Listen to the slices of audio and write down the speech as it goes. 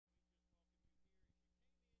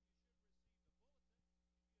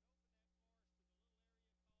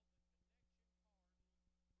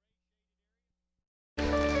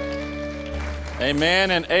Amen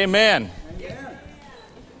and amen.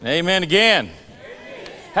 Amen again.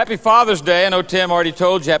 Happy Father's Day. I know Tim already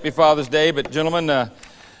told you Happy Father's Day, but gentlemen, I'm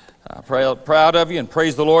proud of you and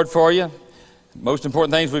praise the Lord for you. Most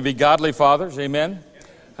important things would be godly fathers. Amen.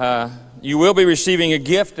 You will be receiving a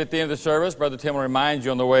gift at the end of the service. Brother Tim will remind you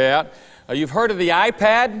on the way out. You've heard of the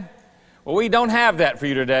iPad? Well, we don't have that for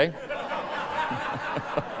you today.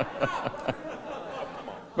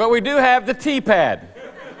 But we do have the tPad.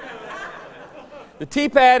 The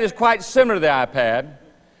tPad is quite similar to the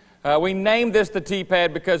iPad. We named this the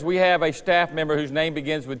tPad because we have a staff member whose name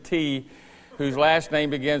begins with T, whose last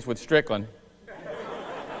name begins with Strickland,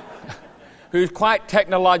 who's quite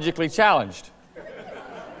technologically challenged.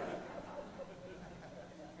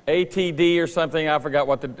 ATD or something, I forgot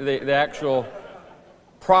what the actual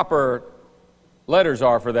proper letters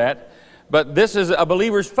are for that. But this is a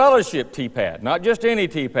Believer's Fellowship tPad, not just any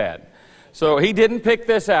tPad. So he didn't pick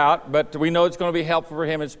this out, but we know it's going to be helpful for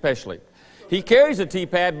him especially. He carries a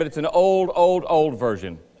tPad, but it's an old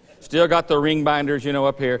version. Still got the ring binders, you know,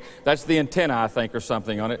 up here. That's the antenna, I think, or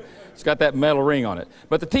something on it. It's got that metal ring on it.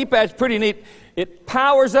 But the tPad's pretty neat. It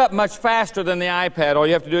powers up much faster than the iPad. All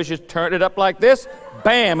you have to do is just turn it up like this.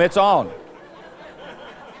 Bam, it's on.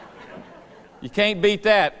 You can't beat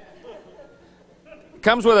that. It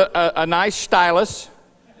comes with a nice stylus,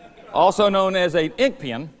 also known as an ink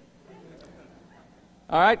pen.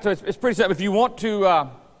 All right, so it's pretty simple. If you want to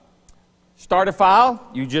start a file,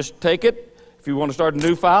 you just take it. If you want to start a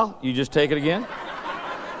new file, you just take it again.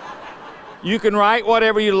 You can write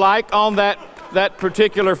whatever you like on that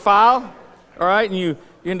particular file, all right, and you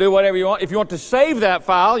can do whatever you want. If you want to save that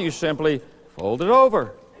file, you simply fold it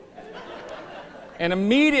over. And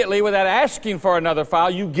immediately, without asking for another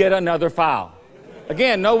file, you get another file.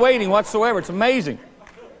 Again, no waiting whatsoever. It's amazing.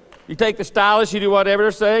 You take the stylus, you do whatever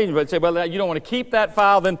they're saying, but say, well, you don't want to keep that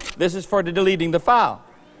file, then this is for deleting the file.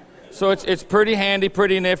 So it's pretty handy,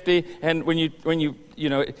 pretty nifty, and when you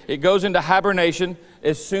know, it goes into hibernation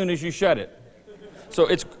as soon as you shut it. So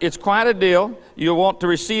it's quite a deal. You'll want to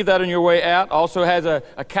receive that on your way out. Also has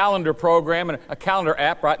a calendar program and a calendar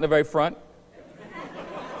app right in the very front.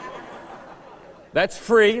 That's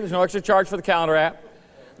free. There's no extra charge for the calendar app.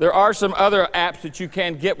 There are some other apps that you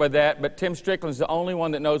can get with that, but Tim Strickland's the only one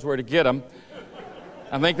that knows where to get them.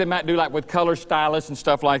 I think they might do like with color stylus and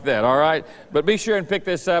stuff like that, all right? But be sure and pick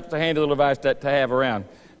this up. It's a handy little device to have around.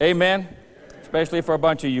 Amen? Especially for a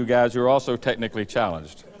bunch of you guys who are also technically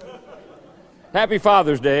challenged. Happy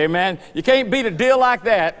Father's Day, amen? You can't beat a deal like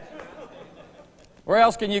that. Where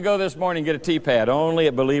else can you go this morning and get a tPad? Only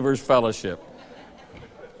at Believer's Fellowship.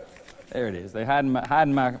 There it is. They're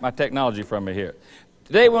hiding my technology from me here.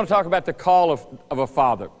 Today we want to talk about the call of a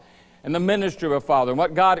father and the ministry of a father and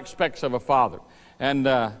what God expects of a father. And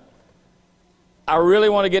I really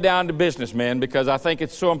want to get down to business, men, because I think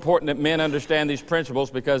it's so important that men understand these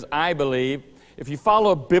principles, because I believe if you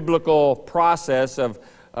follow a biblical process of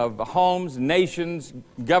homes, nations,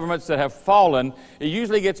 governments that have fallen, it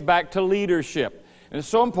usually gets back to leadership. And it's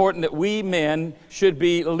so important that we men should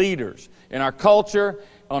be leaders in our culture,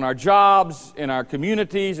 on our jobs, in our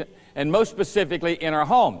communities, and most specifically in our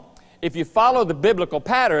home. If you follow the biblical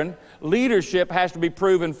pattern, leadership has to be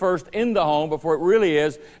proven first in the home before it really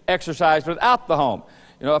is exercised without the home.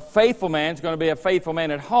 You know, a faithful man is going to be a faithful man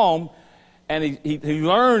at home, and he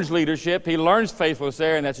learns leadership, he learns faithfulness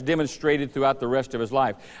there, and that's demonstrated throughout the rest of his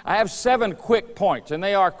life. I have 7 quick points, and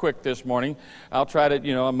they are quick this morning. I'll try to,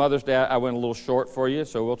 you know, on Mother's Day I went a little short for you,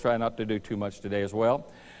 so we'll try not to do too much today as well.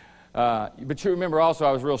 But you remember also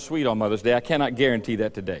I was real sweet on Mother's Day. I cannot guarantee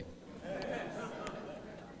that today.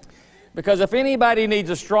 Because if anybody needs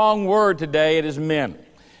a strong word today, it is men.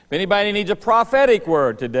 If anybody needs a prophetic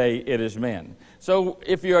word today, it is men. So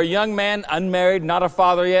if you're a young man, unmarried, not a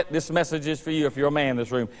father yet, this message is for you if you're a man in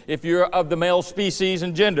this room. If you're of the male species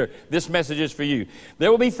and gender, this message is for you. There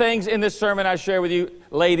will be things in this sermon I share with you,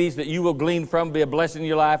 ladies, that you will glean from, be a blessing in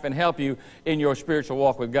your life, and help you in your spiritual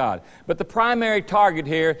walk with God. But the primary target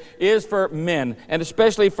here is for men, and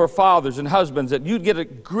especially for fathers and husbands, that you'd get a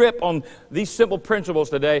grip on these simple principles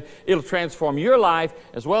today. It'll transform your life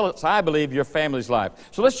as well as, I believe, your family's life.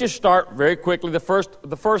 So let's just start very quickly. The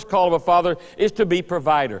first call of a father is to be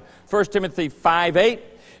provider. 1 Timothy 5:8,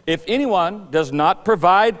 if anyone does not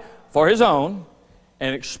provide for his own,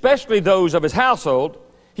 and especially those of his household,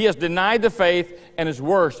 he has denied the faith and is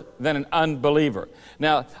worse than an unbeliever.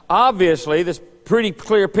 Now, obviously, this pretty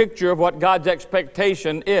clear picture of what God's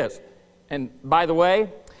expectation is. And by the way,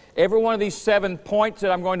 every one of these 7 points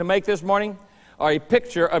that I'm going to make this morning are a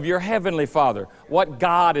picture of your heavenly Father, what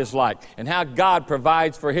God is like, and how God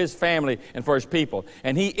provides for His family and for His people.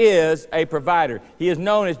 And He is a provider. He is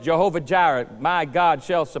known as Jehovah Jireh. My God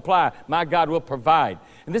shall supply. My God will provide.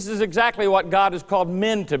 And this is exactly what God has called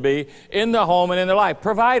men to be in the home and in their life,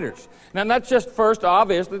 providers. Now, not just first,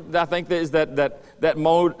 obviously, I think there is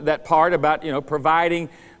that part about, providing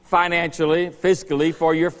financially, fiscally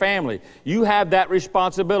for your family. You have that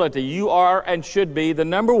responsibility. You are and should be the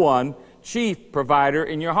number one chief provider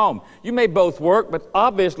in your home. You may both work, but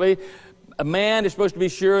obviously a man is supposed to be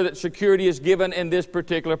sure that security is given in this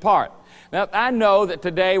particular part. Now, I know that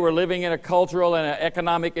today we're living in a cultural and an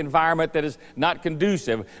economic environment that is not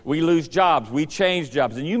conducive. We lose jobs, we change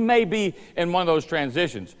jobs, and you may be in one of those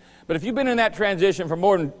transitions. But if you've been in that transition for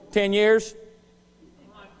more than 10 years,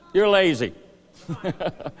 you're lazy.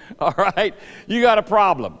 All right? You got a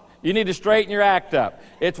problem. You need to straighten your act up.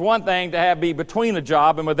 It's one thing to be between a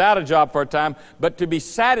job and without a job for a time, but to be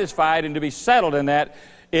satisfied and to be settled in that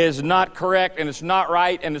is not correct, and it's not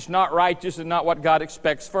right, and it's not righteous, and not what God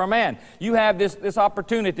expects for a man. You have this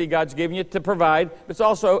opportunity God's given you to provide, but it's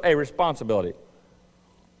also a responsibility.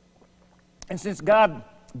 And since God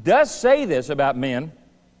does say this about men,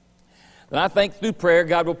 then I think through prayer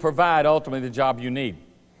God will provide ultimately the job you need.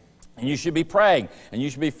 And you should be praying, and you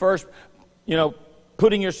should be first,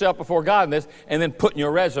 putting yourself before God in this, and then putting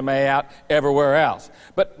your resume out everywhere else.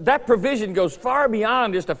 But that provision goes far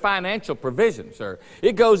beyond just a financial provision, sir.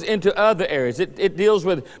 It goes into other areas. It deals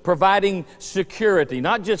with providing security,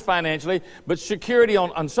 not just financially, but security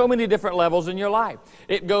on so many different levels in your life.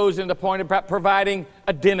 It goes into the point about providing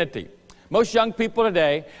identity. Most young people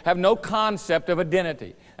today have no concept of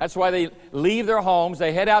identity. That's why they leave their homes,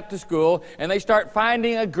 they head out to school, and they start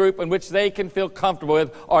finding a group in which they can feel comfortable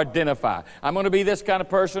with or identify. I'm going to be this kind of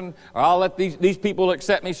person, or I'll let these people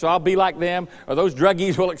accept me, so I'll be like them, or those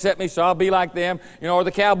druggies will accept me, so I'll be like them, or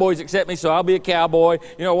the cowboys accept me, so I'll be a cowboy.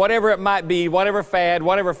 Whatever it might be, whatever fad,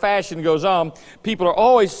 whatever fashion goes on, people are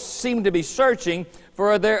always seem to be searching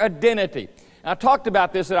for their identity. And I talked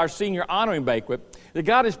about this at our senior honoring banquet, that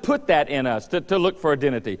God has put that in us to look for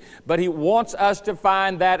identity. But He wants us to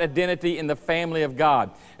find that identity in the family of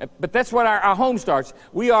God. But that's what our home starts.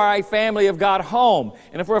 We are a family of God home.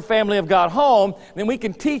 And if we're a family of God home, then we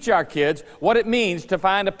can teach our kids what it means to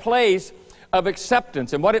find a place of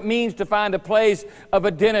acceptance and what it means to find a place of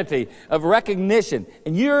identity, of recognition.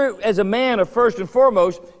 And you're, as a man, first and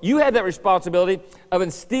foremost, you have that responsibility of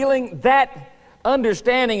instilling that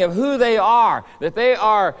understanding of who they are, that they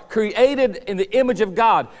are created in the image of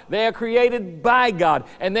God. They are created by God,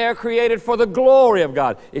 and they are created for the glory of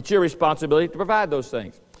God. It's your responsibility to provide those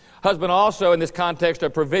things. Husband also, in this context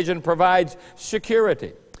of provision, provides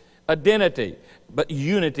security, identity, but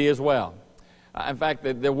unity as well. In fact,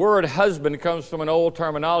 the word husband comes from an old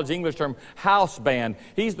terminology, English term, house band.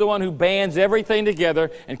 He's the one who bands everything together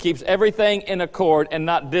and keeps everything in accord and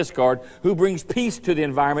not discord, who brings peace to the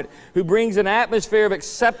environment, who brings an atmosphere of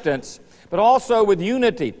acceptance, but also with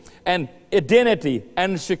unity and identity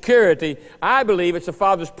and security. I believe it's the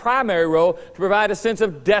Father's primary role to provide a sense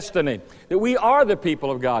of destiny, that we are the people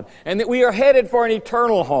of God, and that we are headed for an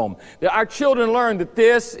eternal home, that our children learn that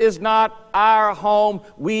this is not our home,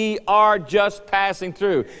 we are just passing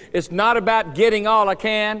through. It's not about getting all I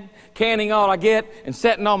can, canning all I get, and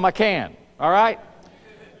setting on my can, all right?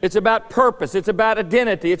 It's about purpose. It's about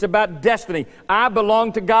identity. It's about destiny. I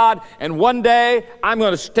belong to God, and one day I'm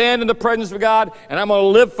going to stand in the presence of God, and I'm going to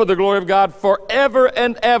live for the glory of God forever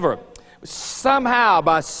and ever. Somehow,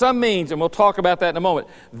 by some means, and we'll talk about that in a moment,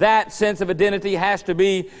 that sense of identity has to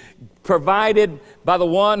be provided by the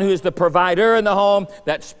one who is the provider in the home.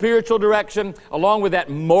 That spiritual direction, along with that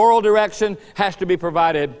moral direction, has to be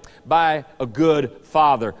provided by a good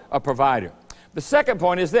father, a provider. The second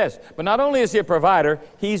point is this, but not only is He a provider,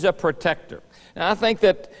 He's a protector. And I think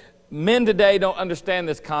that men today don't understand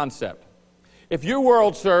this concept. If your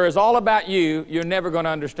world, sir, is all about you, you're never going to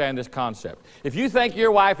understand this concept. If you think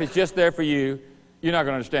your wife is just there for you, you're not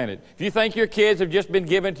going to understand it. If you think your kids have just been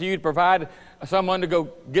given to you to provide someone to go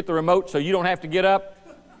get the remote so you don't have to get up,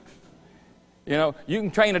 you can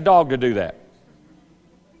train a dog to do that.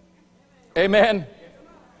 Amen?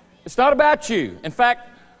 It's not about you. In fact,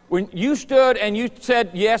 when you stood and you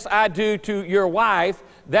said, yes, I do, to your wife,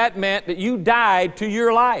 that meant that you died to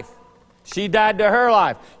your life. She died to her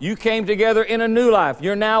life. You came together in a new life.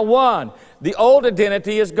 You're now one. The old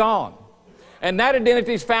identity is gone. And that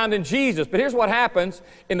identity is found in Jesus. But here's what happens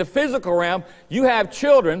in the physical realm. You have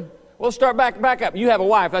children. Well, start back up. You have a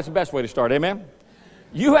wife. That's the best way to start. Amen?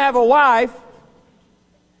 You have a wife.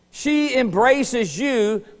 She embraces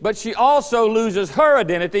you, but she also loses her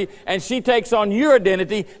identity, and she takes on your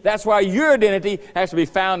identity. That's why your identity has to be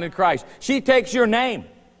found in Christ. She takes your name,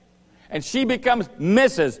 and she becomes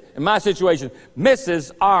Mrs., in my situation,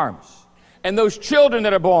 Mrs. Arms. And those children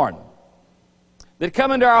that are born, that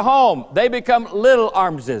come into our home, they become little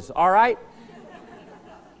Armses, all right?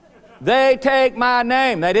 They take my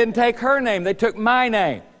name. They didn't take her name. They took my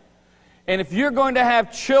name. And if you're going to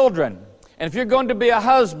have children, and if you're going to be a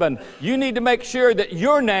husband, you need to make sure that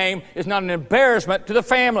your name is not an embarrassment to the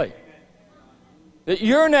family. That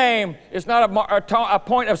your name is not a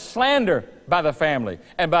point of slander by the family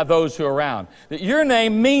and by those who are around. That your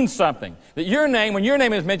name means something. That your name, when your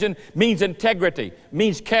name is mentioned, means integrity,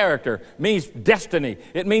 means character, means destiny.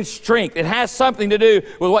 It means strength. It has something to do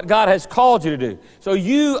with what God has called you to do. So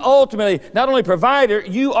you ultimately, not only provider,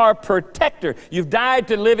 you are protector. You've died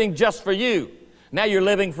to living just for you. Now you're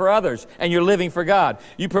living for others, and you're living for God.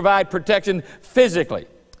 You provide protection physically.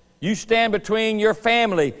 You stand between your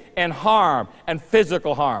family and harm and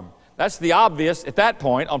physical harm. That's the obvious at that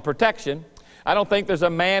point on protection. I don't think there's a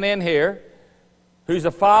man in here who's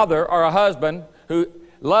a father or a husband who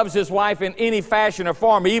loves his wife in any fashion or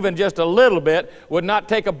form, even just a little bit, would not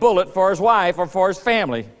take a bullet for his wife or for his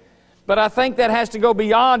family. But I think that has to go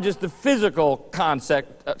beyond just the physical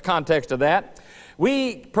context of that.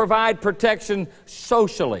 We provide protection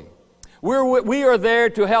socially. We are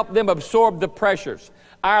there to help them absorb the pressures.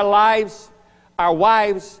 Our lives, our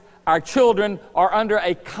wives, our children are under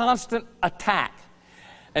a constant attack.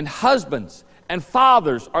 And husbands and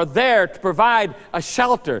fathers are there to provide a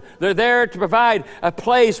shelter. They're there to provide a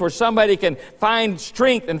place where somebody can find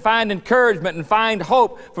strength and find encouragement and find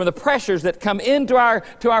hope from the pressures that come into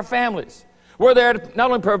our families. We're there to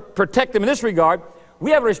not only protect them in this regard,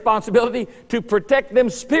 we have a responsibility to protect them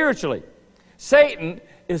spiritually. Satan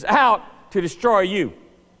is out to destroy you.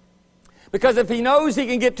 Because if he knows he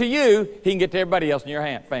can get to you, he can get to everybody else in your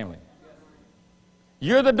family.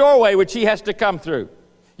 You're the doorway which he has to come through.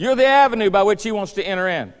 You're the avenue by which he wants to enter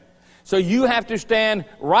in. So you have to stand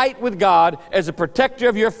right with God as a protector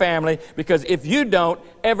of your family, because if you don't,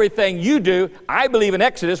 everything you do, I believe in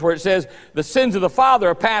Exodus where it says the sins of the father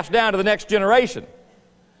are passed down to the next generation.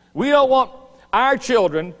 We don't want our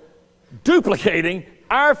children duplicating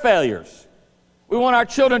our failures. We want our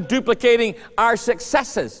children duplicating our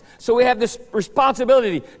successes. So we have this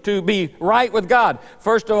responsibility to be right with God.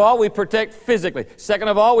 First of all, we protect physically. Second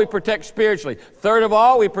of all, we protect spiritually. Third of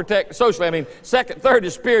all, we protect socially. Third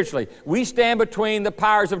is spiritually. We stand between the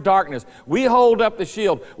powers of darkness. We hold up the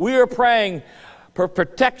shield. We are praying for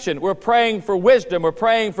protection. We're praying for wisdom. We're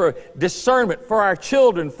praying for discernment for our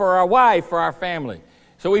children, for our wife, for our family.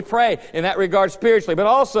 So we pray in that regard spiritually, but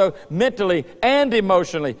also mentally and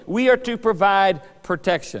emotionally. We are to provide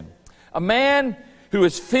protection. A man who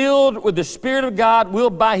is filled with the Spirit of God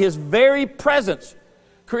will, by his very presence,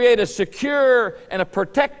 create a secure and a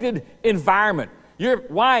protected environment. Your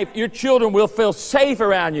wife, your children will feel safe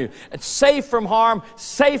around you, and safe from harm,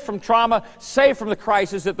 safe from trauma, safe from the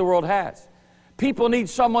crisis that the world has. People need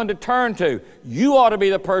someone to turn to. You ought to be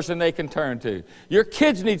the person they can turn to. Your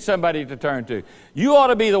kids need somebody to turn to. You ought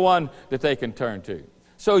to be the one that they can turn to.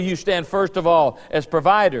 So you stand first of all as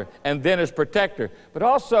provider and then as protector. But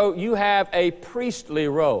also you have a priestly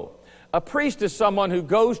role. A priest is someone who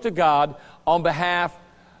goes to God on behalf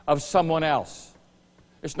of someone else.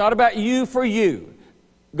 It's not about you for you,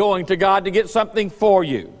 going to God to get something for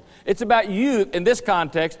you. It's about you, in this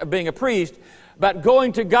context of being a priest, about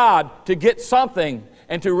going to God to get something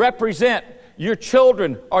and to represent your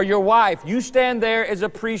children or your wife. You stand there as a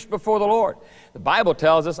priest before the Lord. The Bible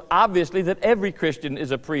tells us, obviously, that every Christian is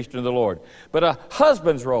a priest in the Lord. But a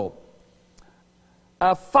husband's role,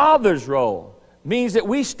 a father's role, means that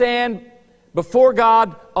we stand before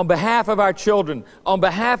God on behalf of our children, on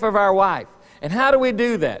behalf of our wife. And how do we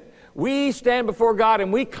do that? We stand before God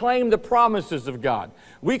and we claim the promises of God.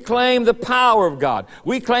 We claim the power of God.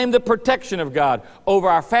 We claim the protection of God over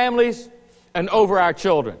our families and over our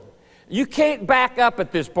children. You can't back up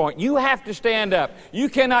at this point. You have to stand up. You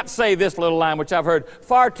cannot say this little line, which I've heard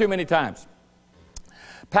far too many times.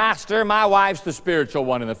 Pastor, my wife's the spiritual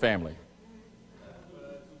one in the family.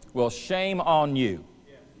 Well, shame on you.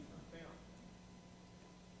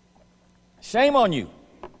 Shame on you.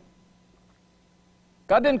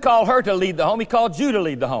 God didn't call her to lead the home. He called you to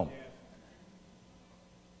lead the home.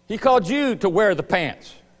 He called you to wear the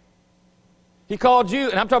pants. He called you,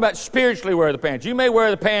 and I'm talking about spiritually wear the pants. You may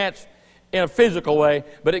wear the pants in a physical way,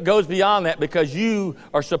 but it goes beyond that, because you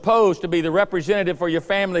are supposed to be the representative for your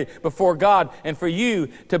family before God and for you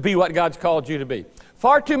to be what God's called you to be.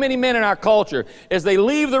 Far too many men in our culture, as they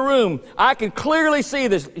leave the room, I can clearly see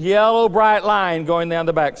this yellow bright line going down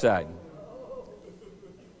the backside.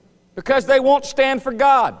 Because they won't stand for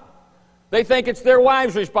God. They think it's their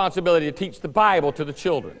wives' responsibility to teach the Bible to the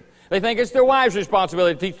children. They think it's their wives'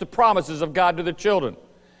 responsibility to teach the promises of God to the children.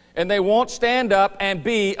 And they won't stand up and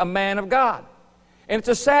be a man of God. And it's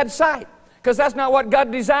a sad sight, because that's not what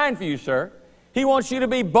God designed for you, sir. He wants you to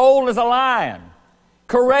be bold as a lion,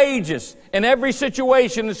 courageous in every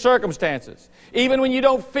situation and circumstances, even when you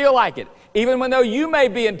don't feel like it, even when though you may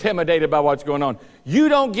be intimidated by what's going on. You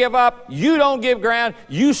don't give up, you don't give ground,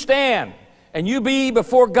 you stand, and you be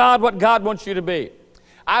before God what God wants you to be.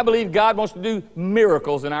 I believe God wants to do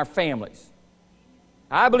miracles in our families.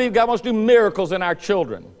 I believe God wants to do miracles in our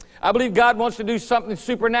children. I believe God wants to do something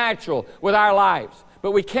supernatural with our lives.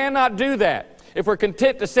 But we cannot do that if we're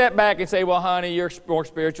content to sit back and say, well, honey, you're more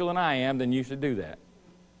spiritual than I am, then you should do that.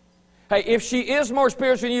 Hey, if she is more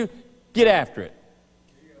spiritual than you, get after it.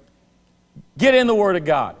 Get in the Word of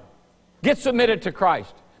God. Get submitted to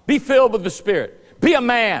Christ. Be filled with the Spirit. Be a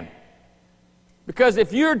man. Because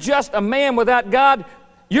if you're just a man without God,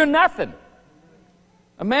 you're nothing.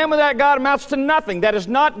 A man without God amounts to nothing. That is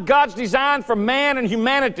not God's design for man and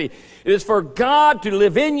humanity. It is for God to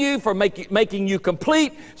live in you, for making you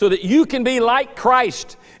complete, so that you can be like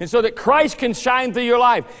Christ, and so that Christ can shine through your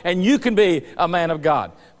life, and you can be a man of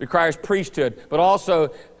God. It requires priesthood, but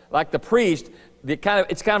also, like the priest,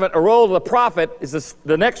 it's kind of a role of the prophet. Is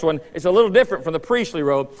the next one. It's a little different from the priestly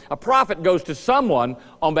role. A prophet goes to someone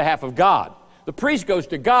on behalf of God. The priest goes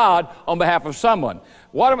to God on behalf of someone.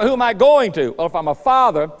 Who am I going to? Well, if I'm a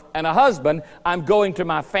father and a husband, I'm going to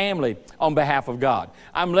my family on behalf of God.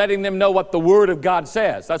 I'm letting them know what the Word of God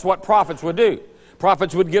says. That's what prophets would do.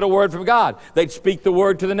 Prophets would get a word from God. They'd speak the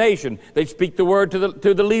word to the nation. They'd speak the word to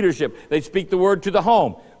the leadership. They'd speak the word to the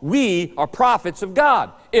home. We are prophets of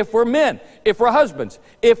God. If we're men, if we're husbands,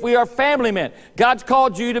 if we are family men, God's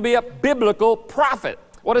called you to be a biblical prophet.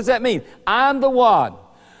 What does that mean? I'm the one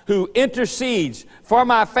who intercedes for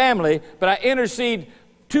my family, but I intercede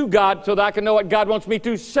to God so that I can know what God wants me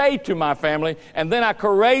to say to my family, and then I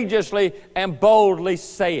courageously and boldly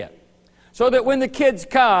say it. So that when the kids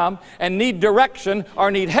come and need direction or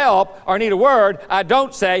need help or need a word, I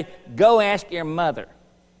don't say, go ask your mother.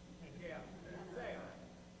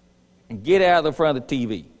 And get out of the front of the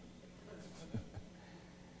TV.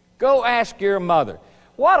 Go ask your mother.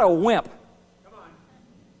 What a wimp.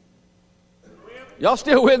 Y'all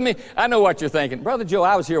still with me? I know what you're thinking. Brother Joe,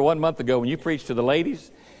 I was here 1 month ago when you preached to the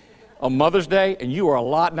ladies on Mother's Day, and you were a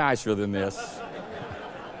lot nicer than this.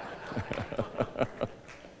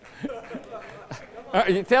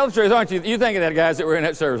 You tell the truth, aren't you? You think of that, guys, that were in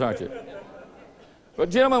that service, aren't you? But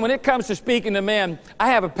gentlemen, when it comes to speaking to men,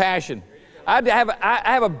 I have a passion. I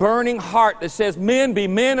have a burning heart that says, men, be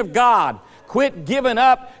men of God. Quit giving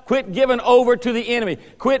up. Quit giving over to the enemy.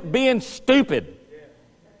 Quit being stupid.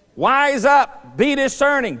 Wise up. Be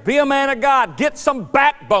discerning. Be a man of God. Get some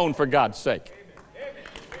backbone for God's sake.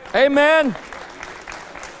 Amen.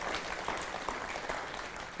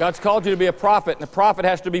 God's called you to be a prophet, and a prophet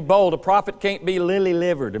has to be bold. A prophet can't be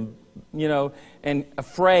lily-livered and, and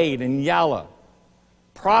afraid and yellow.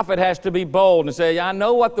 Prophet has to be bold and say, I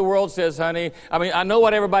know what the world says, honey. I know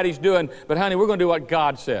what everybody's doing, but honey, we're going to do what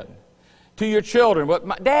God said. To your children,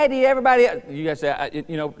 Daddy, everybody, you guys say,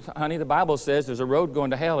 honey, the Bible says there's a road going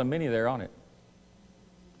to hell and many there on it.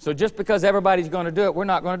 So just because everybody's going to do it, we're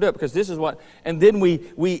not going to do it, because this is what, and then we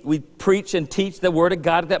preach and teach the Word of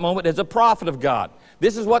God at that moment as a prophet of God.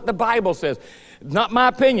 This is what the Bible says. Not my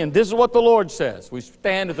opinion. This is what the Lord says. We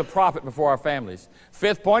stand as a prophet before our families.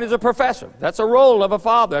 Fifth point is a professor. That's a role of a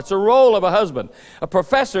father. That's a role of a husband. A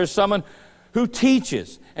professor is someone who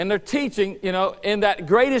teaches. And they're teaching, in that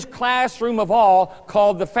greatest classroom of all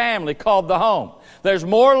called the family, called the home. There's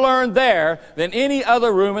more learned there than any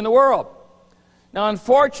other room in the world. Now,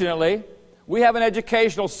 unfortunately, we have an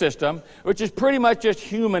educational system which is pretty much just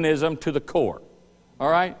humanism to the core. All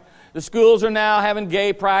right? The schools are now having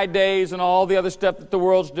gay pride days and all the other stuff that the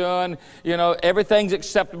world's doing. Everything's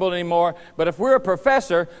acceptable anymore. But if we're a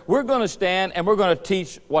professor, we're going to stand and we're going to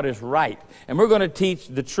teach what is right. And we're going to teach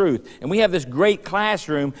the truth. And we have this great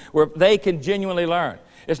classroom where they can genuinely learn.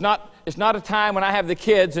 It's not a time when I have the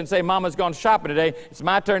kids and say, Mama's gone shopping today. It's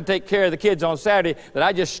my turn to take care of the kids on Saturday, that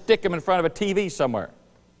I just stick them in front of a TV somewhere.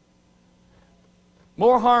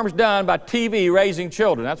 More harm's done by TV raising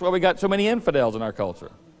children. That's why we got so many infidels in our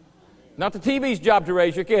culture. Not the TV's job to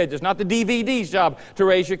raise your kids. It's not the DVD's job to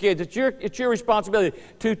raise your kids. It's your responsibility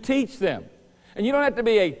to teach them. And you don't have to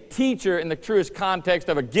be a teacher in the truest context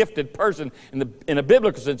of a gifted person in a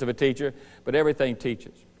biblical sense of a teacher, but everything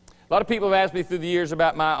teaches. A lot of people have asked me through the years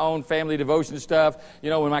about my own family devotion stuff. You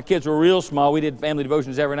know, when my kids were real small, we did family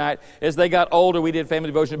devotions every night. As they got older, we did family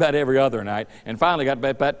devotion about every other night. And finally got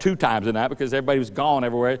about 2 times a night because everybody was gone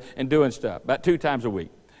everywhere and doing stuff. About 2 times a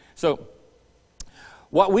week. So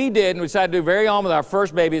what we did, and we decided to do very on with our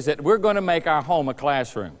first baby, is that we're going to make our home a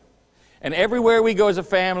classroom. And everywhere we go as a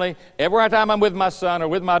family, every time I'm with my son or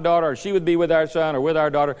with my daughter, or she would be with our son or with our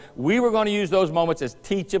daughter, we were going to use those moments as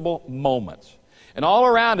teachable moments. And all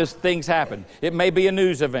around us, things happen. It may be a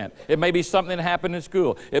news event. It may be something that happened in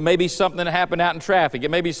school. It may be something that happened out in traffic.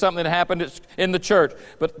 It may be something that happened in the church.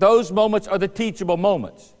 But those moments are the teachable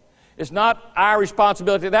moments. It's not our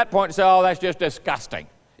responsibility at that point to say, oh, that's just disgusting.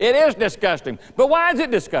 It is disgusting. But why is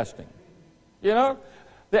it disgusting? You know?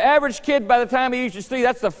 The average kid, by the time he reaches 3,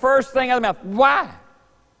 that's the first thing out of the mouth. Why?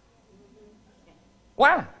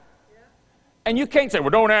 Why? And you can't say, well,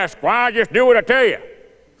 don't ask why, just do what I tell you.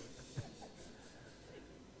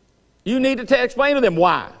 You need to explain to them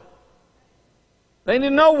why. They need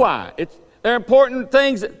to know why. There are important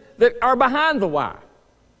things that are behind the why.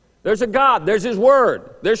 There's a God. There's His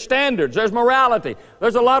Word. There's standards. There's morality.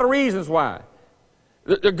 There's a lot of reasons why.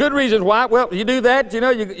 The good reasons why, well, you do that, you know,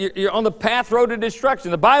 you're on the path road to destruction.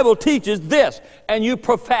 The Bible teaches this, and you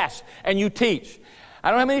profess, and you teach. I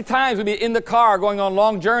don't know how many times we'd be in the car going on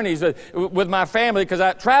long journeys with my family because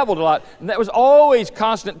I traveled a lot. And that was always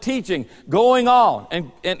constant teaching going on.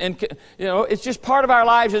 And you know, it's just part of our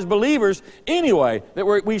lives as believers anyway that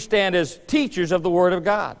we stand as teachers of the Word of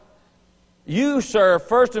God. You, sir,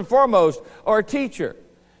 first and foremost, are a teacher.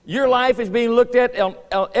 Your life is being looked at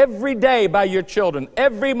every day by your children.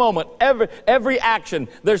 Every moment, every action,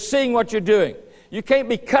 they're seeing what you're doing. You can't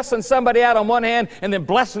be cussing somebody out on one hand and then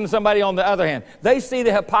blessing somebody on the other hand. They see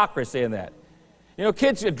the hypocrisy in that. You know,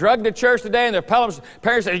 kids get drugged to church today and their parents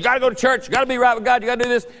say, you got to go to church, you got to be right with God, you got to do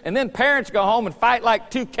this. And then parents go home and fight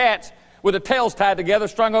like 2 cats with their tails tied together,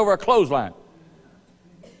 strung over a clothesline.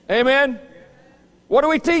 Amen? What are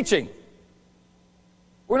we teaching?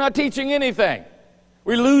 We're not teaching anything.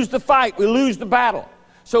 We lose the fight, we lose the battle.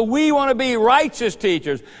 So we want to be righteous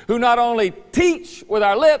teachers who not only teach with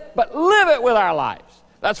our lip, but live it with our lives.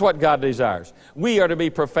 That's what God desires. We are to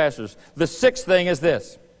be professors. The 6th thing is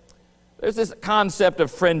this. There's this concept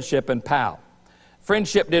of friendship and pal.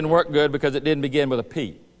 Friendship didn't work good because it didn't begin with a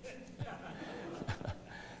P.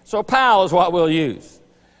 So pal is what we'll use.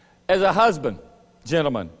 As a husband,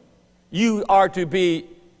 gentlemen, you are to be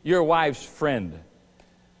your wife's friend.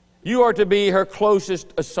 You are to be her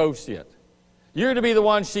closest associate. You're to be the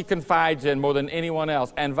one she confides in more than anyone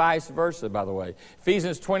else, and vice versa, by the way.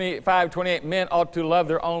 Ephesians 5:28, men ought to love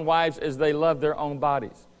their own wives as they love their own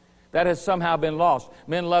bodies. That has somehow been lost.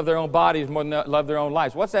 Men love their own bodies more than they love their own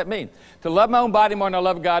lives. What's that mean? To love my own body more than I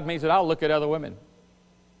love God means that I'll look at other women.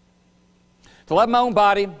 To love my own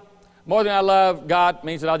body more than I love God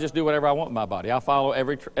means that I'll just do whatever I want with my body. I'll follow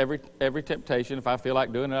every temptation. If I feel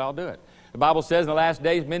like doing it, I'll do it. The Bible says in the last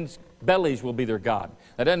days, men's bellies will be their God.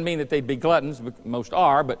 That doesn't mean that they'd be gluttons, most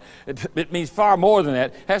are, but it means far more than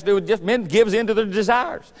that. It has to do with just men gives in to their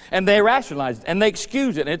desires, and they rationalize it, and they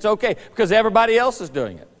excuse it, and it's okay, because everybody else is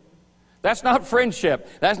doing it. That's not friendship.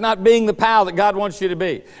 That's not being the pal that God wants you to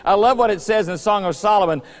be. I love what it says in the Song of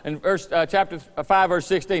Solomon in chapter 5, verse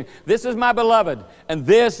 16. This is my beloved, and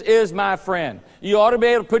this is my friend. You ought to be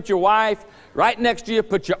able to put your wife right next to you,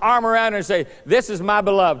 put your arm around her and say, this is my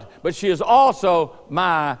beloved, but she is also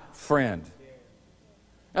my friend.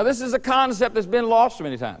 Now, this is a concept that's been lost so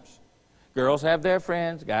many times. Girls have their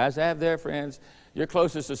friends, guys have their friends. Your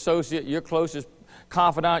closest associate, your closest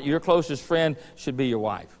confidant, your closest friend should be your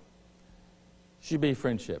wife. Should be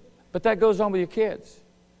friendship. But that goes on with your kids.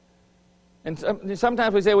 And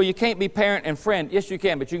sometimes we say, well, you can't be parent and friend. Yes, you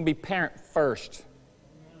can, but you can be parent first.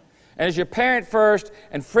 And as your parent first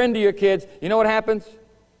and friend to your kids, you know what happens?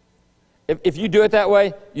 If you do it that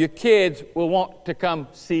way, your kids will want to come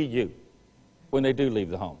see you when they do leave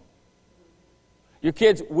the home. Your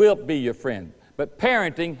kids will be your friend. But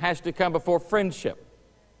parenting has to come before friendship.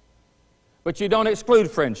 But you don't exclude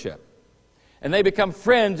friendship. And they become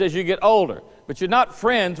friends as you get older. But you're not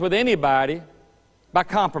friends with anybody by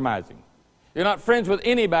compromising. You're not friends with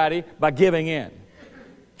anybody by giving in.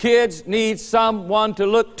 Kids need someone to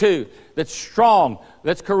look to that's strong,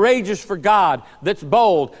 that's courageous for God, that's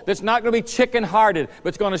bold, that's not going to be chicken-hearted, but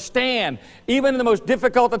it's going to stand. Even in the most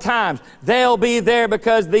difficult of times, they'll be there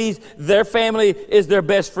because their family is their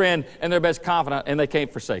best friend and their best confidant, and they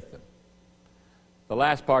can't forsake them. The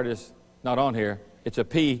last part is not on here. It's a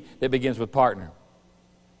P that begins with partner.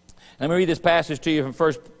 Let me read this passage to you from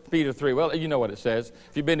 1 Peter 3? Well, you know what it says.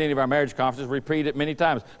 If you've been to any of our marriage conferences, repeat it many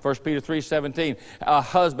times. 1 Peter 3:17. A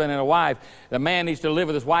husband and a wife. The man needs to live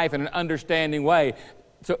with his wife in an understanding way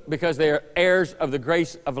because they are heirs of the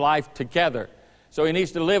grace of life together. So he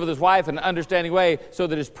needs to live with his wife in an understanding way so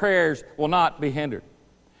that his prayers will not be hindered.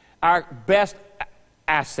 Our best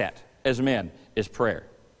asset as men is prayer.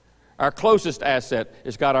 Our closest asset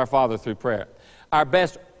is God our Father through prayer. Our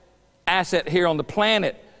best asset here on the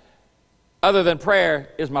planet, other than prayer,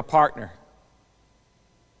 is my partner.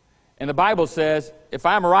 And the Bible says, if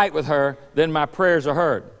I'm right with her, then my prayers are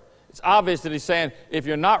heard. It's obvious that he's saying, if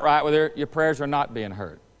you're not right with her, your prayers are not being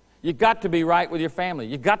heard. You've got to be right with your family.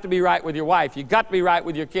 You've got to be right with your wife. You've got to be right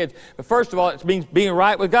with your kids. But first of all, it means being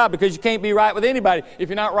right with God, because you can't be right with anybody if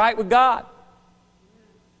you're not right with God.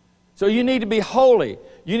 So you need to be holy.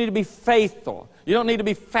 You need to be faithful. You don't need to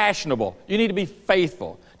be fashionable. You need to be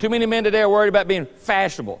faithful. Too many men today are worried about being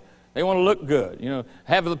fashionable. They want to look good,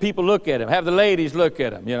 have the people look at them, have the ladies look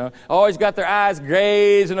at them, Always got their eyes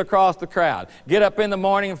gazing across the crowd. Get up in the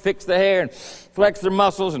morning and fix the hair and flex their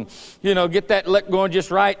muscles and, get that look going just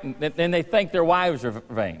right, and then they think their wives are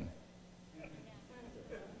vain.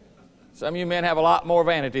 Some of you men have a lot more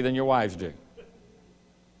vanity than your wives do.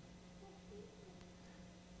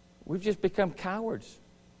 We've just become cowards.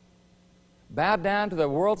 Bowed down to the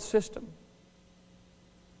world system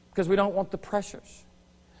because we don't want the pressures.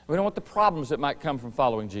 We don't want the problems that might come from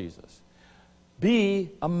following Jesus.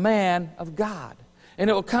 Be a man of God. And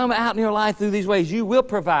it will come out in your life through these ways. You will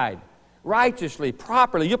provide righteously,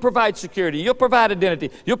 properly. You'll provide security. You'll provide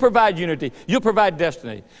identity. You'll provide unity. You'll provide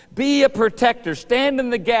destiny. Be a protector. Stand in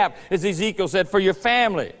the gap, as Ezekiel said, for your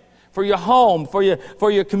family, for your home, for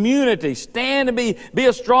your community. Stand and be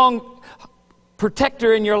a strong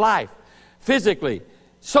protector in your life, physically,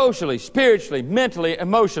 socially, spiritually, mentally,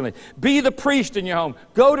 emotionally. Be the priest in your home.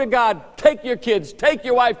 Go to God. Take your kids. Take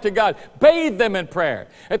your wife to God. Bathe them in prayer.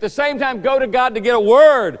 At the same time, go to God to get a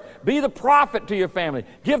word. Be the prophet to your family.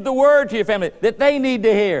 Give the word to your family that they need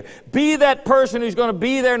to hear. Be that person who's going to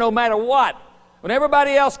be there no matter what. When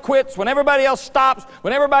everybody else quits, when everybody else stops,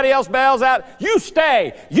 when everybody else bails out, you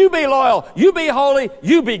stay. You be loyal. You be holy.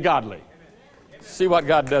 You be godly. See what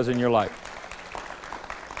God does in your life.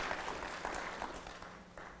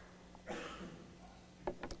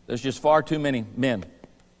 There's just far too many men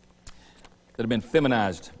that have been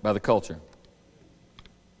feminized by the culture.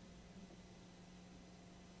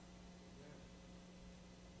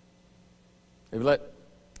 They've let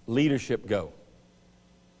leadership go.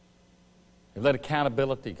 They've let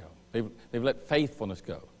accountability go. They've let faithfulness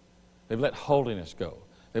go. They've let holiness go.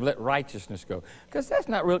 They've let righteousness go. Because that's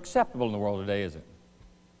not real acceptable in the world today, is it?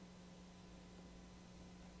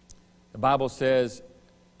 The Bible says,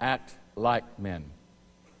 act like men.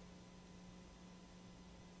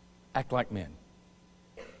 Act like men.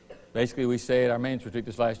 Basically, we say at our men's retreat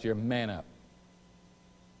this last year, man up.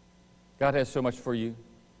 God has so much for you.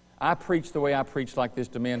 I preach the way I preach like this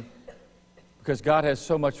to men because God has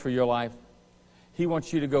so much for your life. He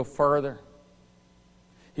wants you to go further.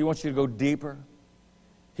 He wants you to go deeper.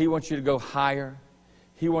 He wants you to go higher.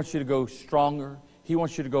 He wants you to go stronger. He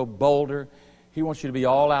wants you to go bolder. He wants you to be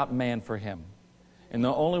all-out man for Him. And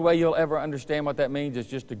the only way you'll ever understand what that means is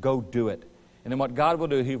just to go do it. And then what God will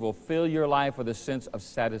do, He will fill your life with a sense of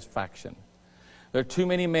satisfaction. There are too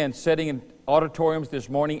many men sitting in auditoriums this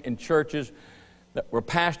morning in churches where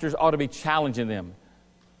pastors ought to be challenging them,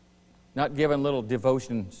 not giving little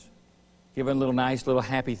devotions, giving little nice, little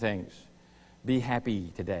happy things. Be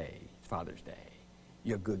happy today. It's Father's Day.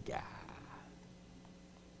 You're a good guy.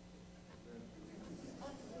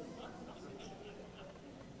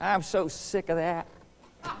 I'm so sick of that.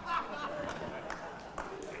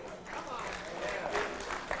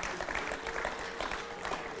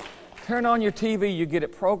 Turn on your TV, you get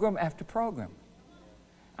it program after program.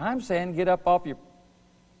 I'm saying get up off your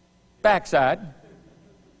backside.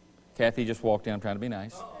 Kathy just walked in, I'm trying to be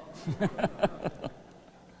nice.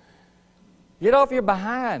 Get off your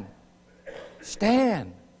behind.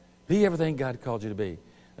 Stand. Be everything God called you to be.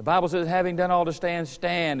 The Bible says, having done all to stand,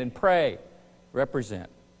 stand and pray. Represent.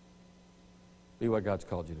 Be what God's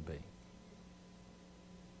called you to be.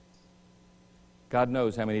 God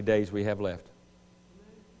knows how many days we have left.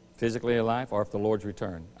 Physically alive, or if the Lord's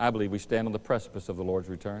return. I believe we stand on the precipice of the Lord's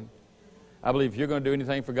return. I believe if you're going to do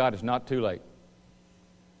anything for God, it's not too late.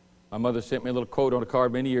 My mother sent me a little quote on a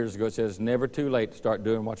card many years ago. It says, it's never too late to start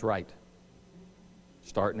doing what's right.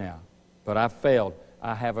 Start now. But I failed.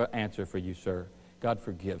 I have an answer for you, sir. God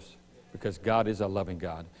forgives. Because God is a loving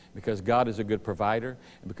God. Because God is a good provider.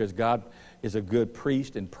 And because God is a good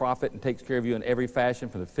priest and prophet and takes care of you in every fashion,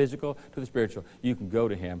 from the physical to the spiritual, you can go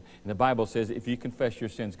to Him. And the Bible says if you confess your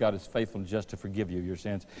sins, God is faithful and just to forgive you your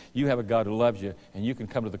sins. You have a God who loves you, and you can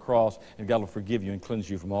come to the cross, and God will forgive you and cleanse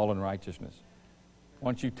you from all unrighteousness.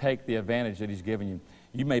 Once you take the advantage that He's given you,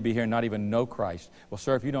 you may be here and not even know Christ. Well,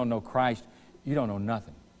 sir, if you don't know Christ, you don't know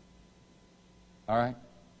nothing. All right?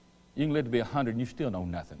 You can live to be 100 and you still know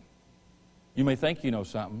nothing. You may think you know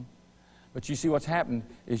something, but you see what's happened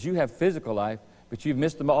is you have physical life, but you've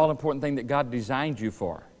missed the all-important thing that God designed you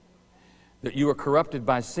for. That you were corrupted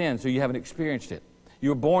by sin, so you haven't experienced it. You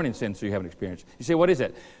were born in sin, so you haven't experienced it. You say, what is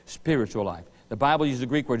it? Spiritual life. The Bible uses the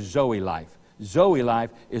Greek word Zoe life. Zoe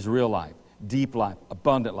life is real life, deep life,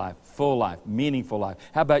 abundant life, full life, meaningful life.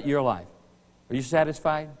 How about your life? Are you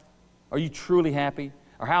satisfied? Are you truly happy?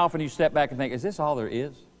 Or how often do you step back and think, is this all there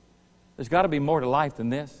is? There's got to be more to life than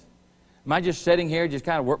this. Am I just sitting here, just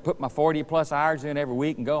kind of put my 40-plus hours in every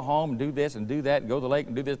week and go home and do this and do that and go to the lake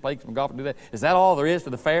and do this, play some golf and do that? Is that all there is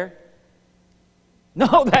to the fair?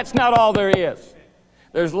 No, that's not all there is.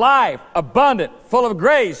 There's life, abundant, full of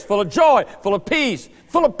grace, full of joy, full of peace,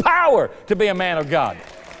 full of power to be a man of God.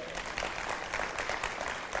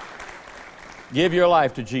 Give your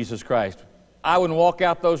life to Jesus Christ. I wouldn't walk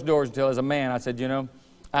out those doors until, as a man, I said, you know,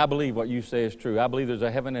 I believe what you say is true. I believe there's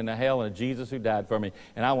a heaven and a hell and a Jesus who died for me.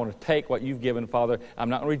 And I want to take what you've given, Father. I'm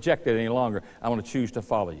not going to reject it any longer. I want to choose to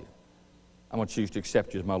follow you. I want to choose to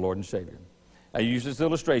accept you as my Lord and Savior. I used this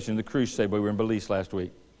illustration in the crusade. We were in Belize last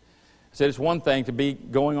week. I said it's one thing to be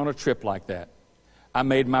going on a trip like that. I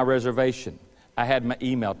made my reservation. I had my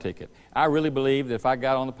email ticket. I really believed that if I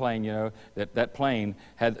got on the plane, you know, that plane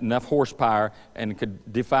had enough horsepower and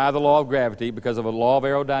could defy the law of gravity because of a law of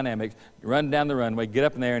aerodynamics, run down the runway, get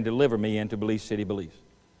up in there and deliver me into Belize City, Belize.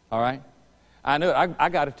 All right? I knew it. I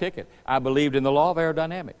got a ticket. I believed in the law of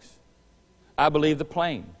aerodynamics. I believed the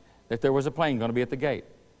plane, that there was a plane going to be at the gate.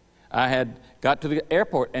 I had got to the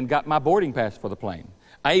airport and got my boarding pass for the plane.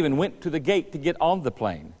 I even went to the gate to get on the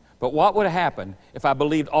plane. But what would have happened if I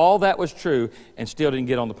believed all that was true and still didn't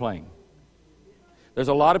get on the plane? There's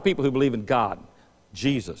a lot of people who believe in God,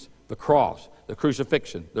 Jesus, the cross, the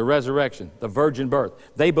crucifixion, the resurrection, the virgin birth.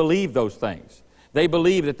 They believe those things. They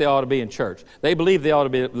believe that they ought to be in church. They believe they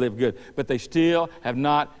ought to live good. But they still have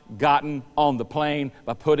not gotten on the plane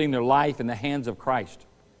by putting their life in the hands of Christ.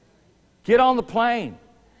 Get on the plane.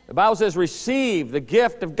 The Bible says receive the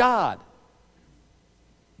gift of God.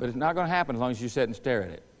 But it's not going to happen as long as you sit and stare at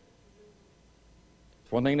it.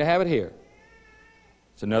 It's one thing to have it here.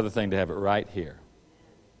 It's another thing to have it right here.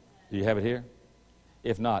 Do you have it here?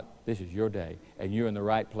 If not, this is your day, and you're in the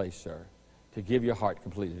right place, sir, to give your heart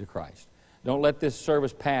completely to Christ. Don't let this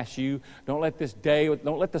service pass you. Don't let this day,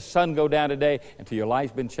 don't let the sun go down today until your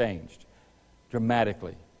life's been changed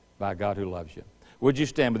dramatically by a God who loves you. Would you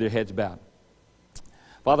stand with your heads bowed?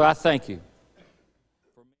 Father, I thank you